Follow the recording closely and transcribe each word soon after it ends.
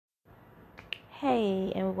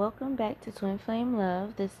Hey, and welcome back to Twin Flame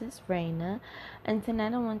Love. This is Raina, and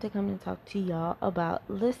tonight I want to come and talk to y'all about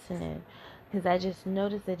listening because I just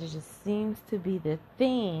noticed that it just seems to be the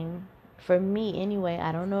theme for me anyway.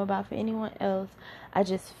 I don't know about for anyone else. I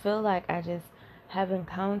just feel like I just have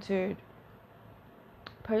encountered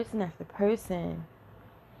person after person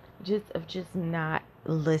just not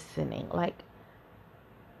listening. Like,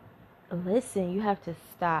 listen, you have to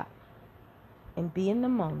stop and be in the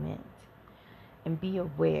moment and be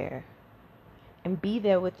aware and be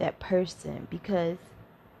there with that person because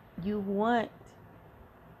you want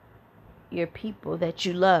your people that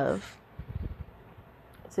you love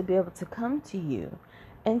to be able to come to you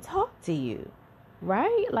and talk to you,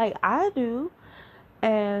 right? Like I do,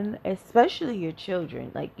 and especially your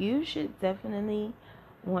children. Like you should definitely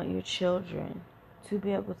want your children to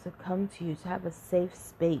be able to come to you, to have a safe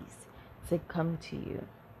space to come to you.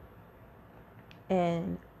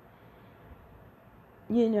 And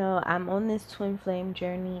I'm on this twin flame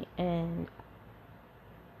journey, and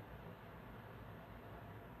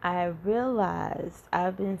I realized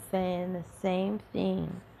I've been saying the same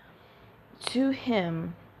thing to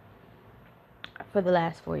him for the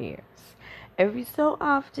last 4 years. Every so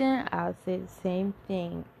often, I'll say the same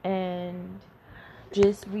thing, and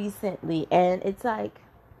just recently, and it's like,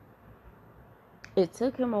 it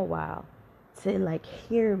took him a while to like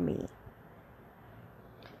hear me,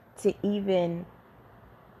 to even,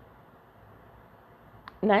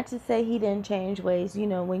 not to say he didn't change ways,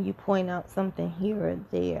 when you point out something here or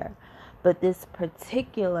there, but this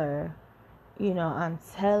particular, I'm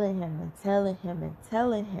telling him and telling him and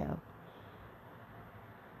telling him.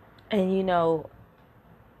 And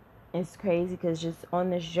it's crazy because just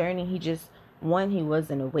on this journey, he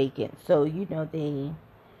wasn't awakened. So,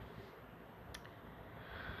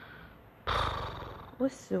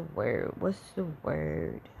 what's the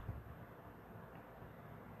word?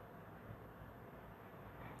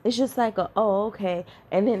 It's just like okay.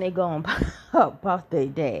 And then they go on about their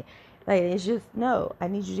day. Like, it's just, no, I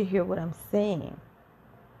need you to hear what I'm saying.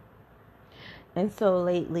 And so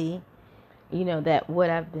lately, that what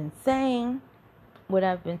I've been saying, what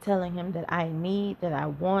I've been telling him that I need, that I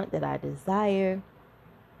want, that I desire,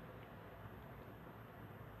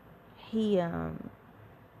 he,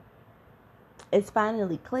 it's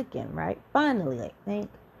finally clicking, right? Finally, like, thank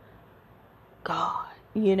God,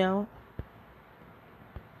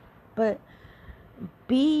 But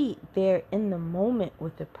be there in the moment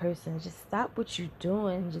with the person. Just stop what you're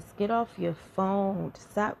doing. Just get off your phone.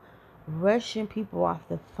 Stop rushing people off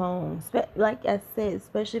the phone. Like I said,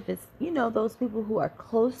 especially if it's, those people who are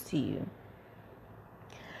close to you.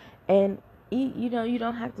 And, you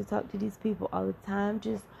don't have to talk to these people all the time.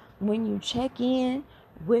 Just when you check in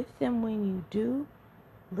with them, when you do,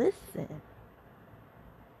 listen.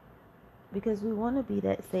 Because we want to be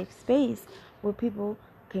that safe space where people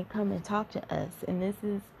can come and talk to us. And this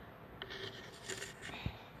is,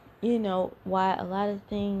 why a lot of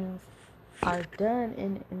things are done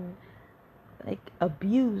in like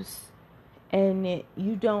abuse, and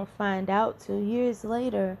you don't find out till years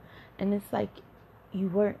later, and it's like you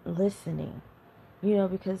weren't listening,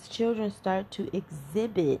 because children start to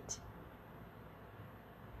exhibit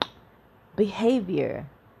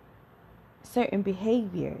certain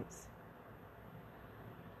behaviors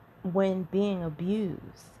when being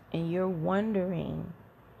abused, and you're wondering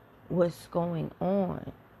what's going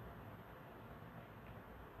on.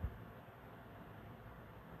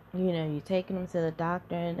 You're taking them to the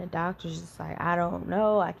doctor, and the doctor's just like, I don't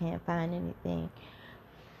know, I can't find anything.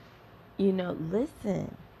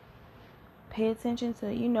 Listen. Pay attention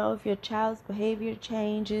to, if your child's behavior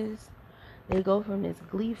changes, they go from this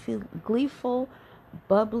gleeful,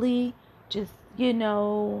 bubbly, just,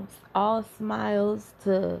 all smiles,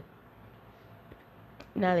 to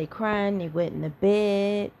now they crying, they wet in the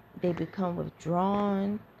bed, they become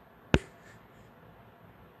withdrawn.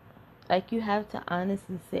 Like, you have to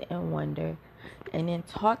honestly sit and wonder, and then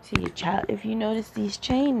talk to your child if you notice these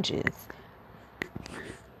changes.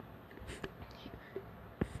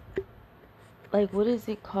 Like, what does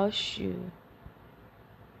it cost you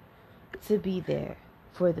to be there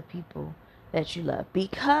for the people that you love?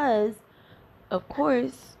 Because, of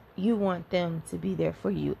course, you want them to be there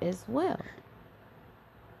for you as well.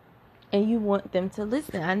 And you want them to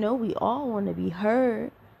listen. I know we all want to be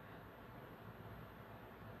heard.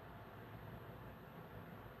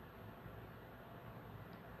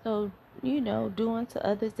 So, do unto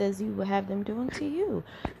others as you would have them do unto you.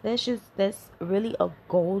 That's really a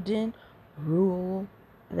golden rule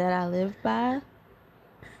that I live by.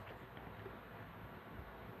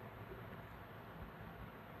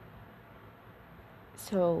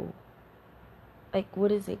 So, Like, what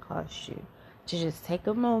does it cost you to just take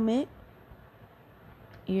a moment?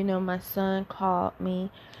 You know, my son called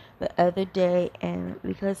me the other day, and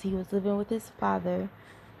because he was living with his father,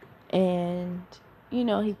 and, you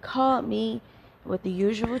know, he called me with the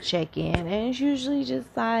usual check-in, and it's usually just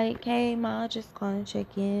like, hey, Ma, just calling to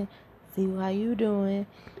check in, see how you doing.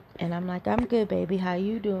 And I'm like, I'm good, baby. How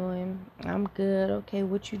you doing? I'm good. Okay,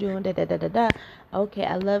 what you doing? Da da da da da. Okay,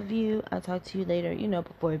 I love you. I'll talk to you later. You know,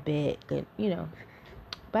 before bed. Good. You know,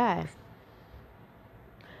 bye.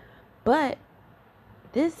 But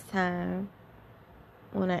this time,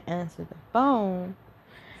 when I answered the phone,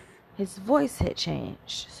 his voice had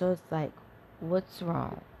changed. So it's like, what's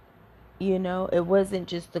wrong? You know, it wasn't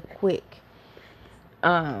just the quick,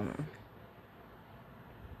 the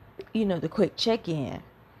quick check-in.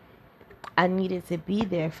 I needed to be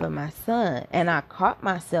there for my son. And I caught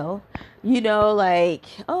myself, like,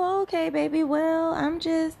 oh, okay, baby, well, I'm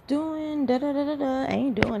just doing da-da-da-da-da. I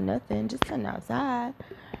ain't doing nothing, just sitting outside.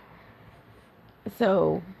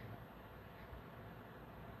 So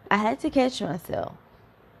I had to catch myself.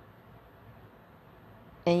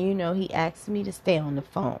 And, he asked me to stay on the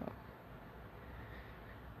phone.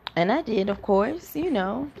 And I did, of course,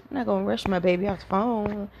 I'm not going to rush my baby off the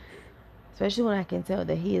phone. Especially when I can tell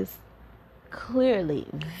that he is clearly,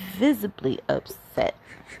 visibly upset.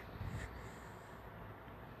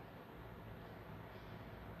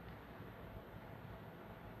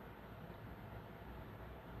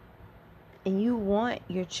 And you want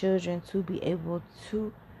your children to be able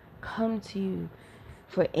to come to you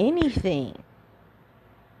for anything.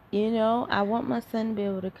 I want my son to be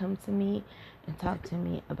able to come to me and talk to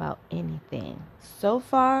me about anything. So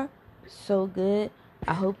far, so good.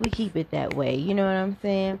 I hope we keep it that way. You know what I'm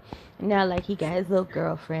saying? Now, like, he got his little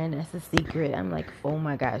girlfriend. That's a secret. I'm like, oh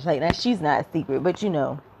my gosh. Like, now she's not a secret. But,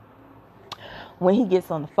 when he gets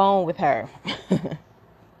on the phone with her,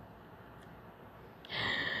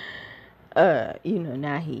 now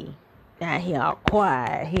he all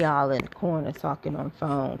quiet. He all in the corner talking on the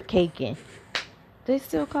phone, caking. They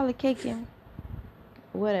still call it caking.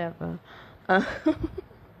 Whatever. But,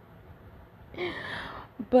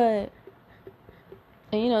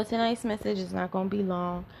 tonight's message is not going to be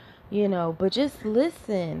long, but just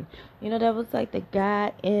listen. That was like the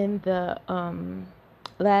guy in the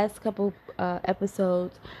last couple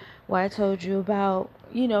episodes where I told you about,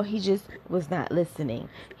 he just was not listening.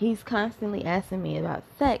 He's constantly asking me about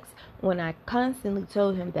sex when I constantly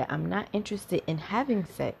told him that I'm not interested in having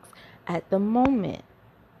sex at the moment.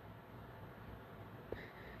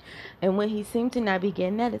 And when he seemed to not be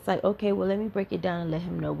getting that, it's like, okay, well, let me break it down and let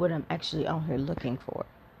him know what I'm actually on here looking for.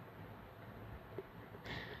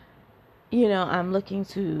 I'm looking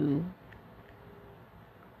to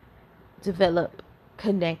develop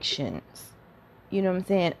connections, what I'm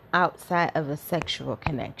saying, outside of a sexual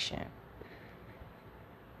connection.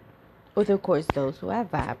 With, of course, those who I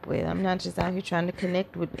vibe with. I'm not just out here trying to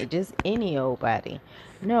connect with just any old body.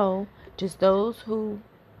 No, just those who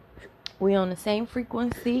we on the same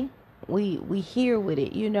frequency. We hear with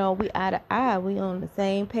it, we eye to eye. We on the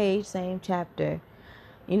same page, same chapter,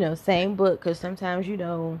 same book. Because sometimes,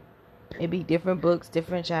 it be different books,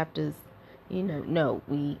 different chapters. No,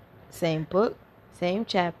 we same book, same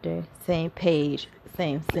chapter, same page,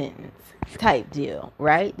 same sentence type deal,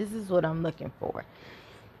 right? This is what I'm looking for.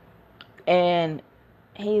 And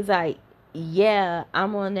he's like, yeah,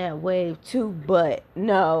 I'm on that wave too, but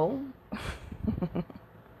no,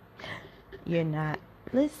 you're not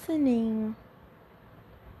listening.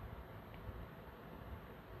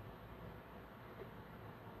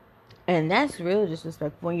 And that's real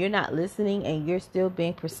disrespectful when you're not listening and you're still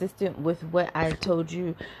being persistent with what I told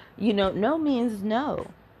you. No means no.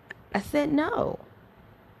 I said no.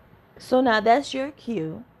 So now that's your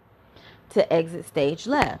cue to exit stage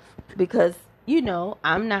left. Because,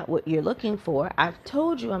 I'm not what you're looking for. I've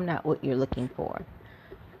told you I'm not what you're looking for.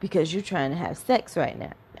 Because you're trying to have sex right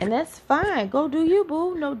now. And that's fine. Go do you,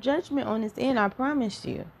 boo. No judgment on this end, I promise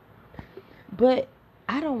you. But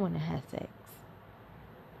I don't want to have sex.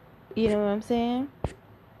 You know what I'm saying?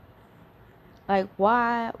 Like,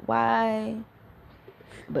 why?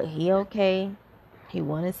 But he okay. He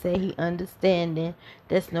want to say he understanding.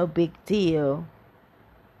 That's no big deal.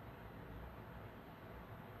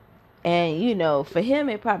 And, for him,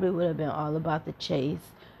 it probably would have been all about the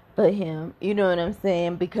chase. For him, you know what I'm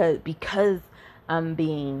saying? Because I'm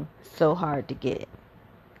being so hard to get.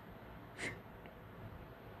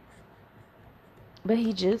 But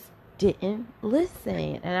he just didn't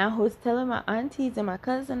listen. And I was telling my aunties and my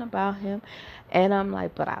cousin about him. And I'm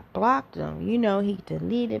like, but I blocked him. He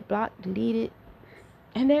deleted, blocked, deleted.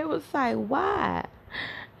 And they was like, why?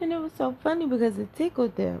 And it was so funny because it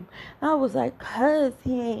tickled them. I was like, cuz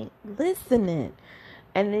he ain't listening.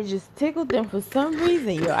 And it just tickled them for some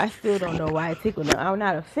reason. Yo, I still don't know why it tickled them. I'm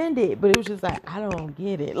not offended, but it was just like, I don't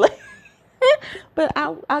get it. Like, but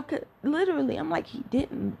I could literally, I'm like, he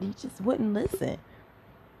just wouldn't listen.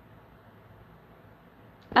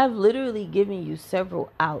 I've literally given you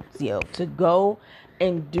several outs, yo, to go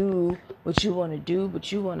and do what you want to do,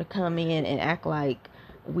 but you want to come in and act like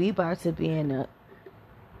we about to be in a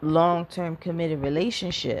long-term committed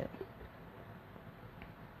relationship.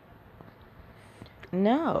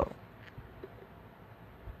 No.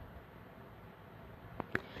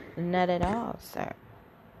 Not at all, sir.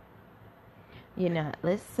 You're not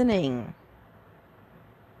listening.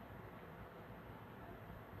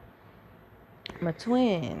 My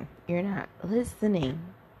twin, you're not listening.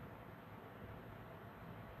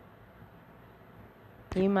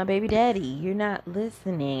 You my baby daddy, you're not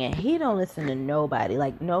listening. And he don't listen to nobody.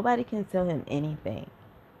 Like, nobody can tell him anything.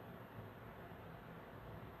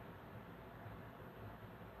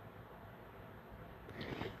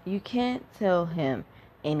 You can't tell him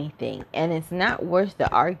anything. And it's not worth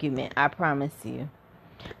the argument, I promise you.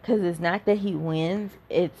 Because it's not that he wins,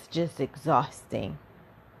 it's just exhausting.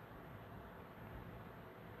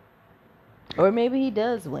 Or maybe he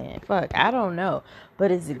does win. Fuck, I don't know.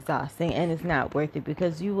 But it's exhausting and it's not worth it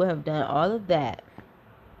because you will have done all of that.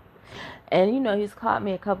 And, you know, he's caught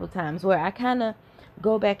me a couple times where I kind of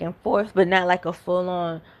go back and forth, but not like a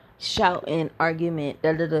full-on shouting argument.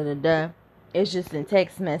 Da da da da da. It's just a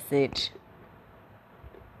text message.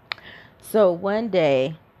 So one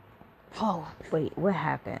day, oh, wait, what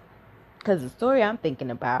happened? Because the story I'm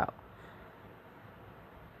thinking about,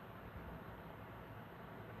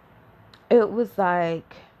 it was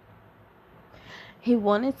like he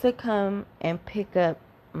wanted to come and pick up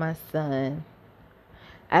my son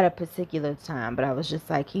at a particular time, but I was just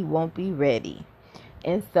like, he won't be ready.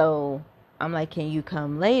 And so I'm like, can you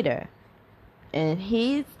come later? And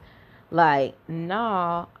he's like,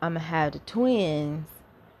 nah, I'm going to have the twins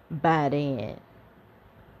by then.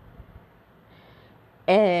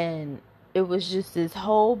 And it was just this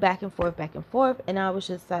whole back and forth. And I was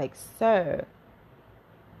just like, sir,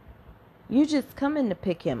 you just coming to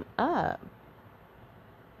pick him up.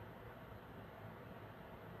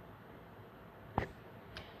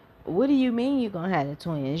 What do you mean you gonna have the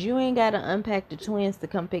twins? You ain't gotta unpack the twins to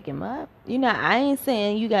come pick him up. You know, I ain't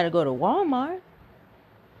saying you gotta go to Walmart.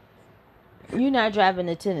 You're not driving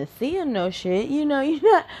to Tennessee or no shit. You know, you're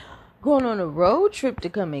not going on a road trip to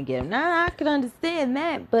come and get him. Now, I could understand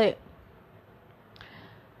that, but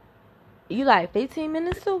you like 15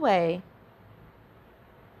 minutes away.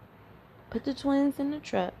 Put the twins in the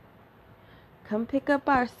truck. Come pick up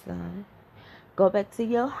our son. Go back to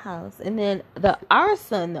your house. And then our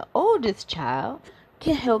son, the oldest child,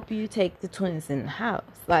 can help you take the twins in the house.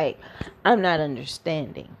 Like, I'm not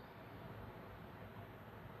understanding.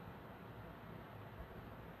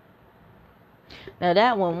 Now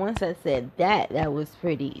that one, once I said that was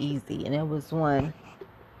pretty easy. And it was one.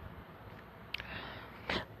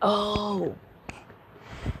 Oh.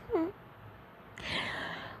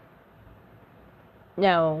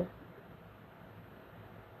 Now,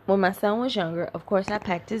 when my son was younger, of course, I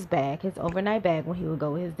packed his bag, his overnight bag, when he would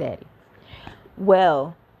go with his daddy.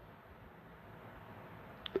 Well,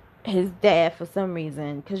 his dad, for some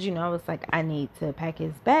reason, because, you know, I was like, I need to pack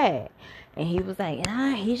his bag. And he was like,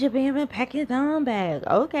 he should be able to pack his own bag.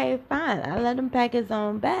 Okay, fine. I let him pack his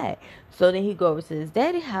own bag. So then he go over to his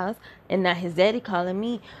daddy's house, and now his daddy calling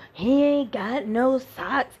me, he ain't got no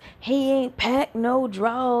socks. He ain't packed no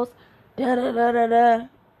drawers. Da-da-da-da-da.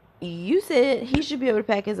 You said he should be able to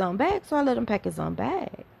pack his own bag, so I let him pack his own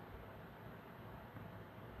bag.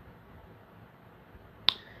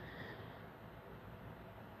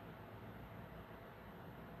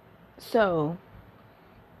 So,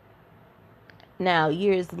 now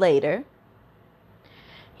years later,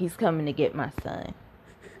 he's coming to get my son.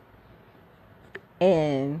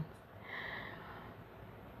 And,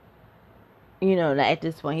 you know, at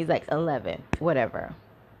this point, he's like 11, whatever.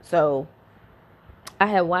 So, I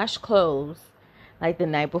had washed clothes like the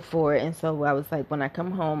night before, and so I was like, when I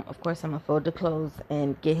come home, of course I'm gonna fold the clothes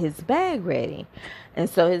and get his bag ready. And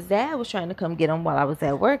so his dad was trying to come get him while I was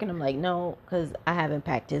at work, and I'm like, no, because I haven't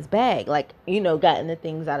packed his bag, like, you know, gotten the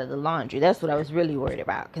things out of the laundry. That's what I was really worried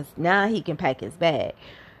about, because now he can pack his bag,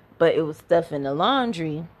 but it was stuff in the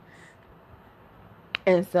laundry.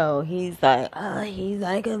 And so he's like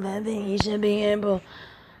 11, he should be able.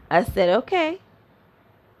 I said, okay,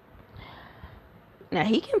 now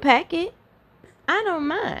he can pack it. I don't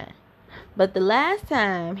mind. But the last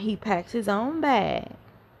time he packed his own bag,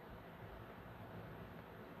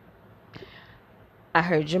 I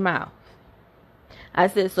heard your mouth. I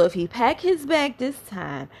said, so if he pack his bag this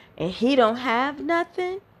time and he don't have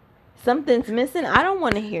nothing, something's missing, I don't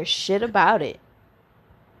want to hear shit about it.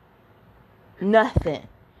 Nothing.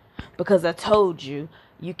 Because I told you,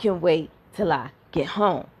 you can wait till I get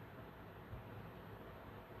home.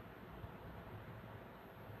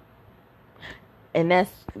 And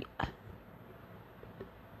that's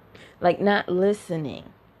like not listening.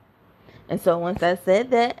 And so once I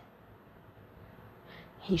said that,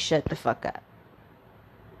 he shut the fuck up.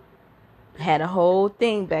 Had a whole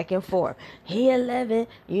thing back and forth. He 11,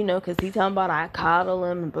 you know, because he talking about I coddle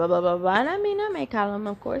him and blah, blah, blah, blah. And I mean, I may coddle him,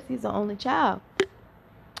 of course. He's the only child.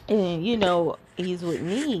 And, you know, he's with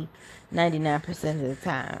me 99% of the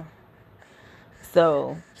time.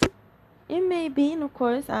 So, it may be, and of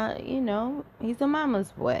course, you know, he's a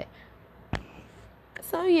mama's boy.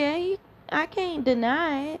 So, yeah, I can't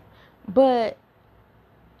deny it. But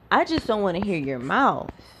I just don't want to hear your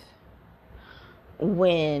mouth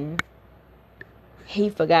when he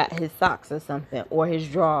forgot his socks or something, or his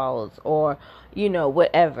drawers, or, you know,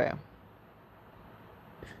 whatever.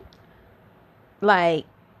 Like,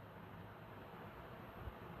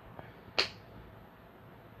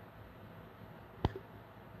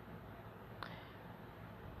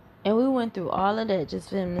 and we went through all of that just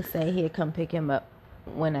for him to say he'd come pick him up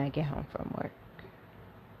when I get home from work.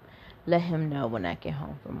 Let him know when I get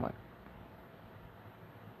home from work.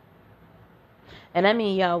 And I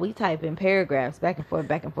mean, y'all, we type in paragraphs back and forth,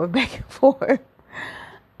 back and forth, back and forth.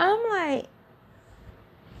 I'm like,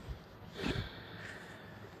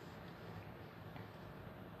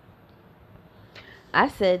 I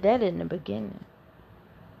said that in the beginning.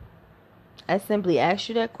 I simply asked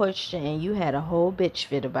you that question and you had a whole bitch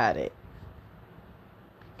fit about it.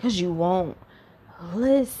 Because you won't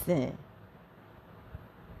listen.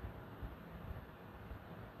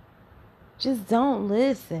 Just don't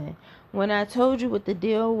listen. When I told you what the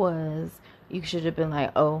deal was, you should have been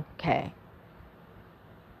like, okay.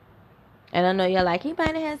 And I know you're like, he might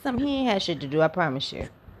have had something. He ain't had shit to do, I promise you.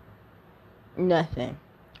 Nothing.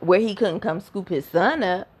 Where he couldn't come scoop his son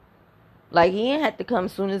up. Like, he ain't had to come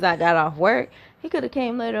as soon as I got off work. He could have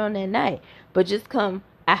came later on that night. But just come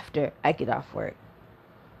after I get off work.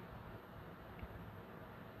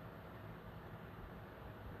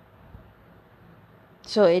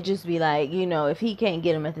 So it just be like, you know, if he can't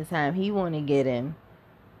get him at the time he want to get him,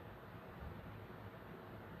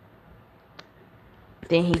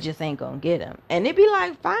 then he just ain't gonna get him. And it be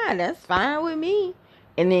like, fine, that's fine with me.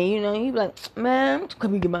 And then, you know, he be like, man,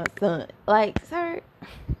 come and get my son. Like, sir.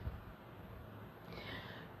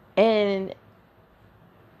 And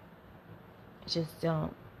just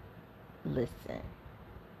don't listen.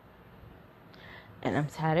 And I'm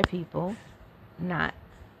tired of people not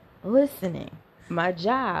listening. My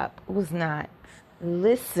job was not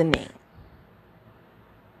listening.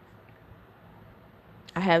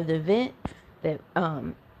 I have the vent that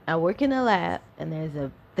I work in a lab, and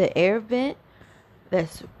there's the air vent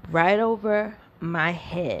that's right over my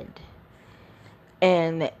head.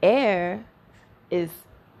 And the air is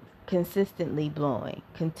consistently blowing,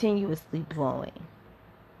 continuously blowing.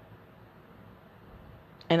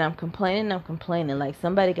 And I'm complaining like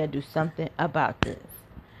somebody got to do something about this.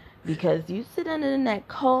 Because you sit under that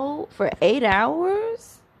cold for 8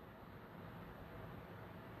 hours.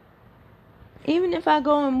 Even if I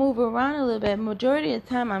go and move around a little bit, majority of the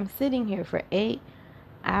time I'm sitting here for 8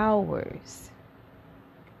 hours.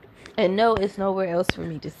 And no, it's nowhere else for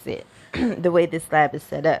me to sit. The way this lab is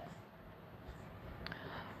set up.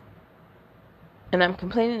 And I'm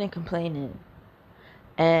complaining.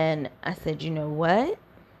 And I said, you know what?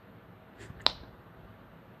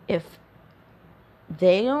 If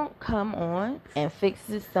they don't come on and fix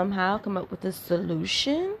this somehow, come up with a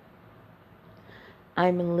solution,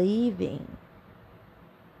 I'm leaving.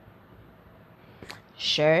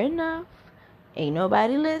 Sure enough, ain't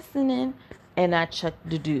nobody listening, and I chucked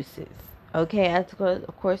the deuces. Okay, I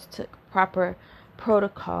of course took proper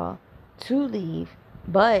protocol to leave,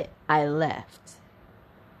 but I left.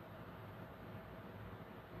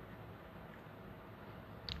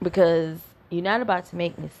 Because you're not about to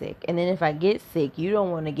make me sick. And then if I get sick, you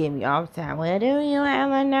don't want to get me all the time. Well, do you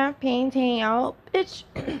have enough painting? Oh, bitch.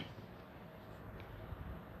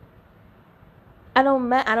 I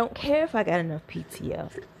don't care if I got enough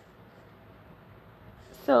PTO.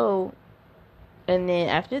 So, and then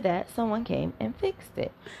after that, someone came and fixed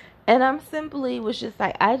it. And I'm simply was just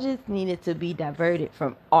like, I just needed to be diverted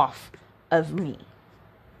from off of me.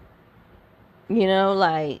 You know,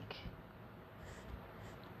 like,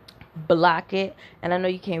 block it. And I know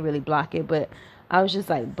you can't really block it, but I was just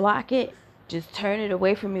like, block it, just turn it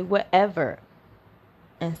away from me, whatever.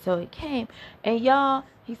 And so it came. And y'all,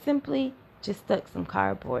 he simply just stuck some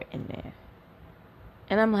cardboard in there.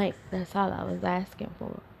 And I'm like, that's all I was asking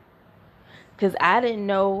for. Because I didn't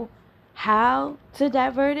know how to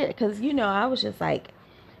divert it. Because, I was just like,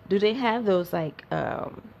 do they have those, like,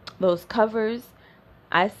 those covers?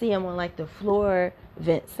 I see them on, like, the floor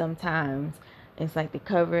vents sometimes. It's like the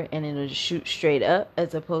cover, and it'll just shoot straight up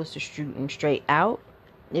as opposed to shooting straight out.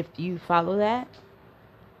 If you follow that.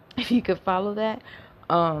 If you could follow that.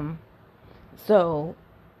 So,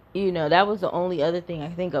 that was the only other thing I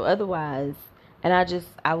could think of. Otherwise, and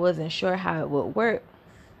I wasn't sure how it would work.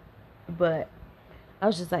 But I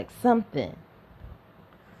was just like, something.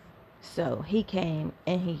 So he came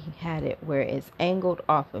and he had it where it's angled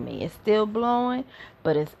off of me. It's still blowing,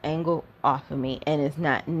 but it's angled off of me. And it's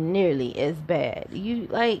not nearly as bad.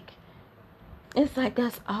 It's like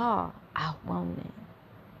that's all I wanted.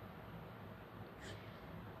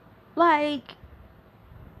 Like,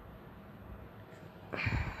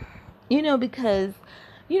 because,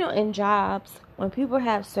 in jobs, when people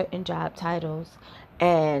have certain job titles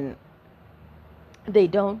and they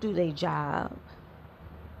don't do their job,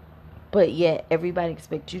 but yet everybody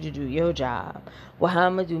expects you to do your job. Well, how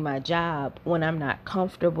am I going to do my job when I'm not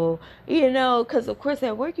comfortable? Because of course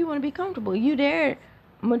at work you want to be comfortable. You there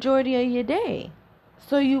majority of your day.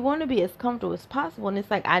 So you want to be as comfortable as possible. And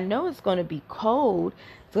it's like, I know it's going to be cold.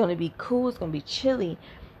 It's going to be cool. It's going to be chilly.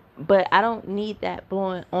 But I don't need that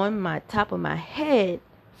blowing on my top of my head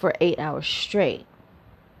for 8 hours straight.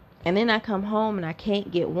 And then I come home and I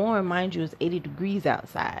can't get warm. Mind you, it's 80 degrees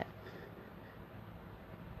outside.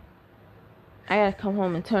 I gotta come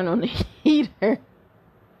home and turn on the heater.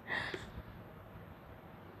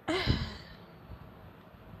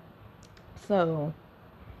 So,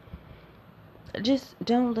 just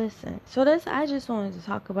don't listen. So I just wanted to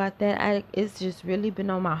talk about that. It's just really been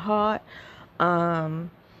on my heart.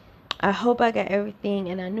 I hope I got everything,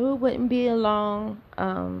 and I knew it wouldn't be a long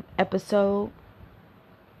episode,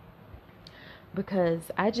 because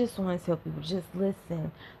I just want to tell people, just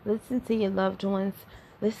listen to your loved ones,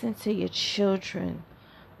 listen to your children,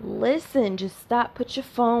 just stop, put your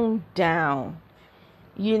phone down,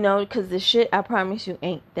 because the shit, I promise you,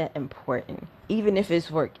 ain't that important. Even if it's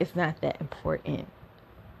work, it's not that important,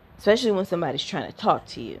 especially when somebody's trying to talk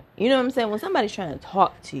to you. You know what I'm saying? When somebody's trying to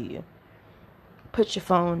talk to you, put your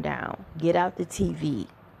phone down, get out the TV,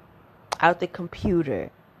 out the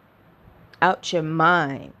computer, out your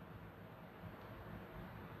mind.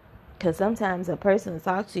 Because sometimes a person will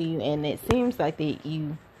talk to you and it seems like that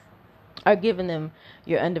you are giving them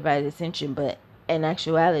your undivided attention, but in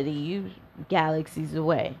actuality, you galaxies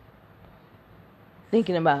away.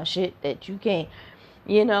 Thinking about shit that you can't,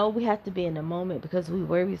 we have to be in the moment, because we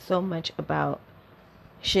worry so much about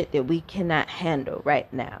shit that we cannot handle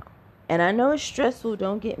right now. And I know it's stressful,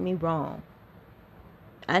 don't get me wrong.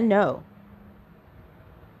 I know.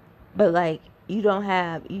 But like, you don't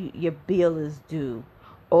have, your bill is due.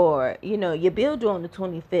 Or, your bill due on the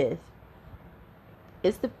 25th.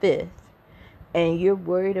 It's the 5th. And you're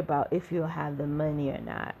worried about if you'll have the money or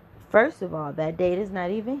not. First of all, that date is not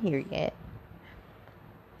even here yet.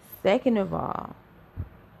 Second of all,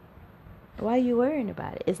 why are you worrying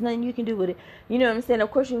about it? It's nothing you can do with it. You know what I'm saying?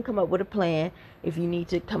 Of course, you can come up with a plan if you need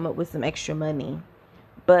to come up with some extra money.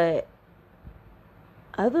 But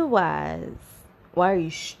otherwise, why are you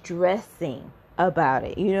stressing about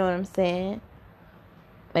it? You know what I'm saying?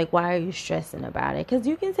 Like, why are you stressing about it? Because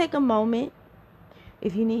you can take a moment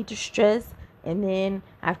if you need to stress. And then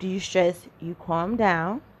after you stress, you calm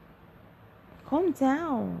down. Calm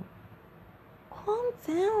down. Calm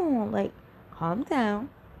down. Like, calm down.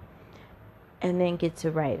 And then get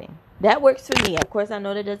to writing. That works for me. Of course, I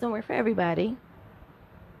know that doesn't work for everybody.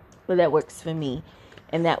 But that works for me.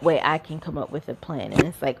 And that way I can come up with a plan. And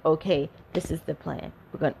it's like, okay, this is the plan.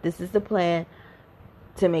 This is the plan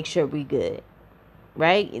to make sure we good.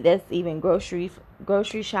 Right? That's even grocery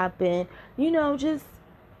shopping.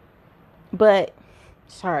 But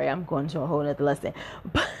sorry, I'm going to a whole nother lesson.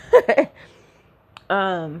 But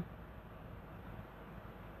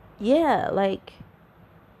yeah, like,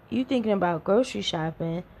 you thinking about grocery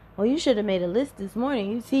shopping. Well, you should have made a list this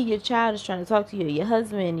morning. You see your child is trying to talk to you, your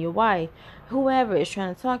husband, your wife, whoever is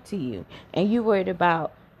trying to talk to you, and you worried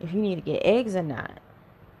about if you need to get eggs or not.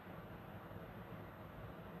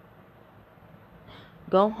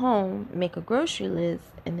 Go home, make a grocery list,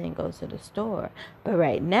 and then go to the store. But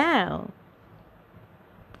right now,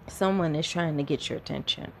 someone is trying to get your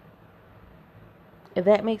attention. If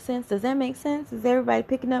that makes sense. Does that make sense? Is everybody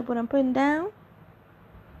picking up what I'm putting down?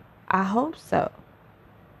 I hope so.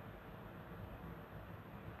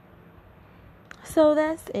 So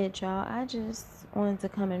that's it, y'all. I just wanted to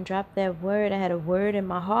come and drop that word. I had a word in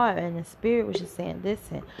my heart, and the spirit was just saying,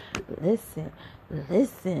 listen, listen,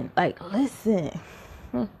 listen, like, listen.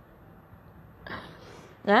 And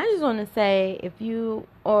I just want to say, if you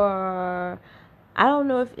are, I don't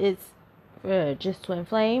know if it's just twin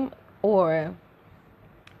flame, or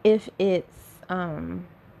if it's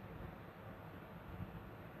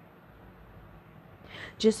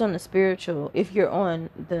just on the spiritual, if you're on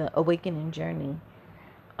the awakening journey,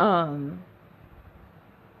 the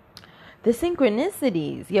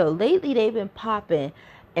synchronicities, lately they've been popping,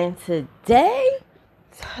 and today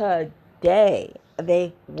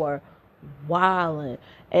they were wilding,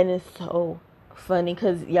 and it's so funny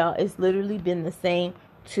because y'all, it's literally been the same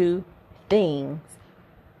two things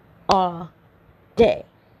all day.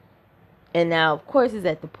 And now, of course, it's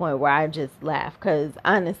at the point where I just laugh because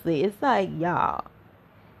honestly, it's like, y'all,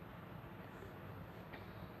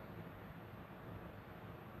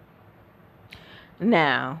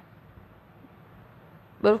 now,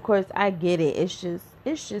 but of course I get it. It's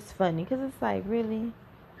just funny because it's like, really,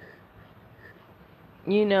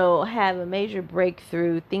 have a major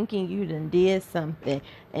breakthrough, thinking you done did something,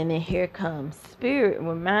 and then here comes spirit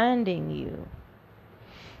reminding you.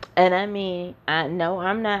 And I mean, I know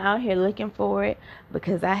I'm not out here looking for it,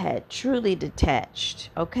 because I had truly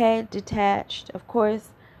detached. Okay, detached, of course,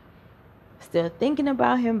 still thinking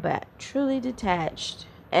about him, but truly detached.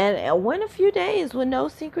 And it went a few days with no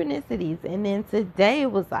synchronicities, and then today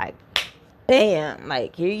it was like, bam,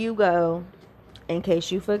 like, here you go, in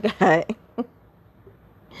case you forgot.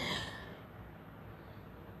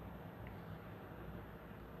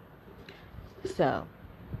 So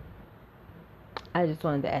I just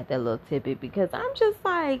wanted to add that little tidbit, because I'm just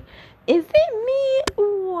like, is it me,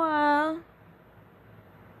 or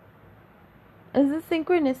is the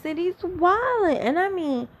synchronicities wildin'? And I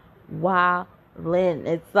mean wildin'.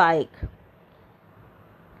 It's like,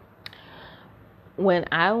 when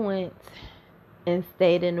I went and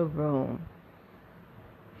stayed in a room,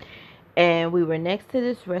 and we were next to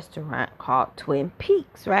this restaurant called Twin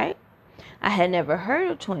Peaks, right? I had never heard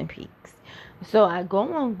of Twin Peaks. So I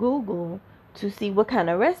go on Google to see what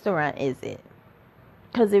kind of restaurant is it.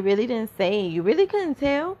 Because it really didn't say. You really couldn't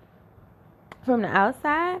tell from the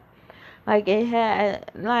outside. Like, it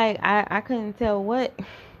had, like, I couldn't tell what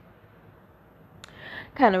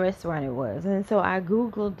kind of restaurant it was. And so I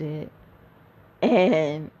Googled it.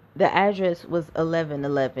 And the address was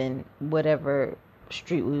 1111, whatever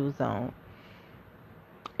street we was on.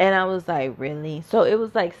 And I was like, really? So it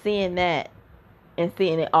was like seeing that and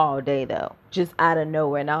seeing it all day, though, just out of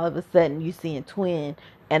nowhere. And all of a sudden you seeing Twin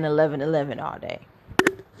and 1111 all day.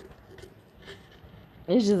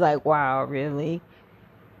 It's just like, wow, really?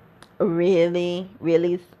 Really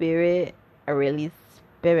spirit? Really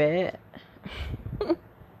spirit?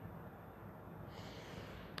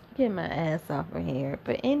 Get my ass off of here.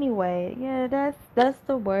 But anyway, yeah, that's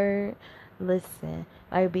the word. Listen,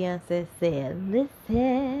 like Beyonce said,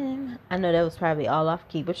 listen. I know that was probably all off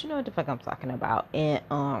key, but you know what the fuck I'm talking about. And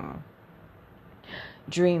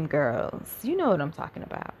Dream Girls, you know what I'm talking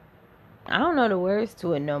about. I don't know the words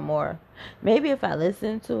to it no more. Maybe if I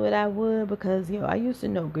listened to it, I would, because I used to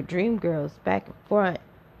know good Dream Girls back and front,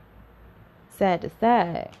 side to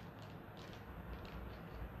side.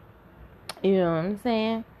 You know what I'm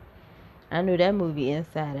saying? I knew that movie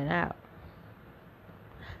inside and out.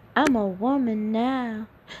 I'm a woman now.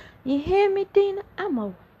 You hear me, Dina? I'm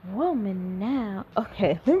a woman now.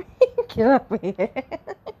 Okay, let me get up here.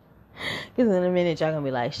 Because in a minute, y'all going to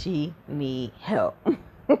be like, she need help.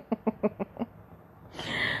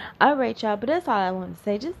 All right, y'all. But that's all I want to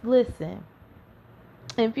say. Just listen.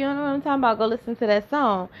 If you don't know what I'm talking about, go listen to that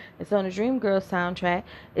song. It's on the Dreamgirls soundtrack.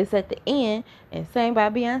 It's at the end and sang by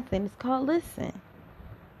Beyonce. And it's called Listen.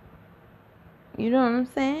 You know what I'm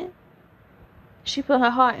saying? She put her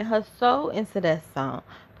heart and her soul into that song,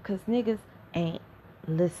 because niggas ain't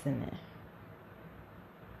listening.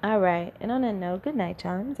 Alright, and on that note, good night,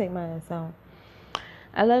 y'all. Let me take my ass on.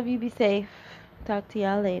 I love you. Be safe. Talk to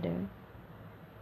y'all later.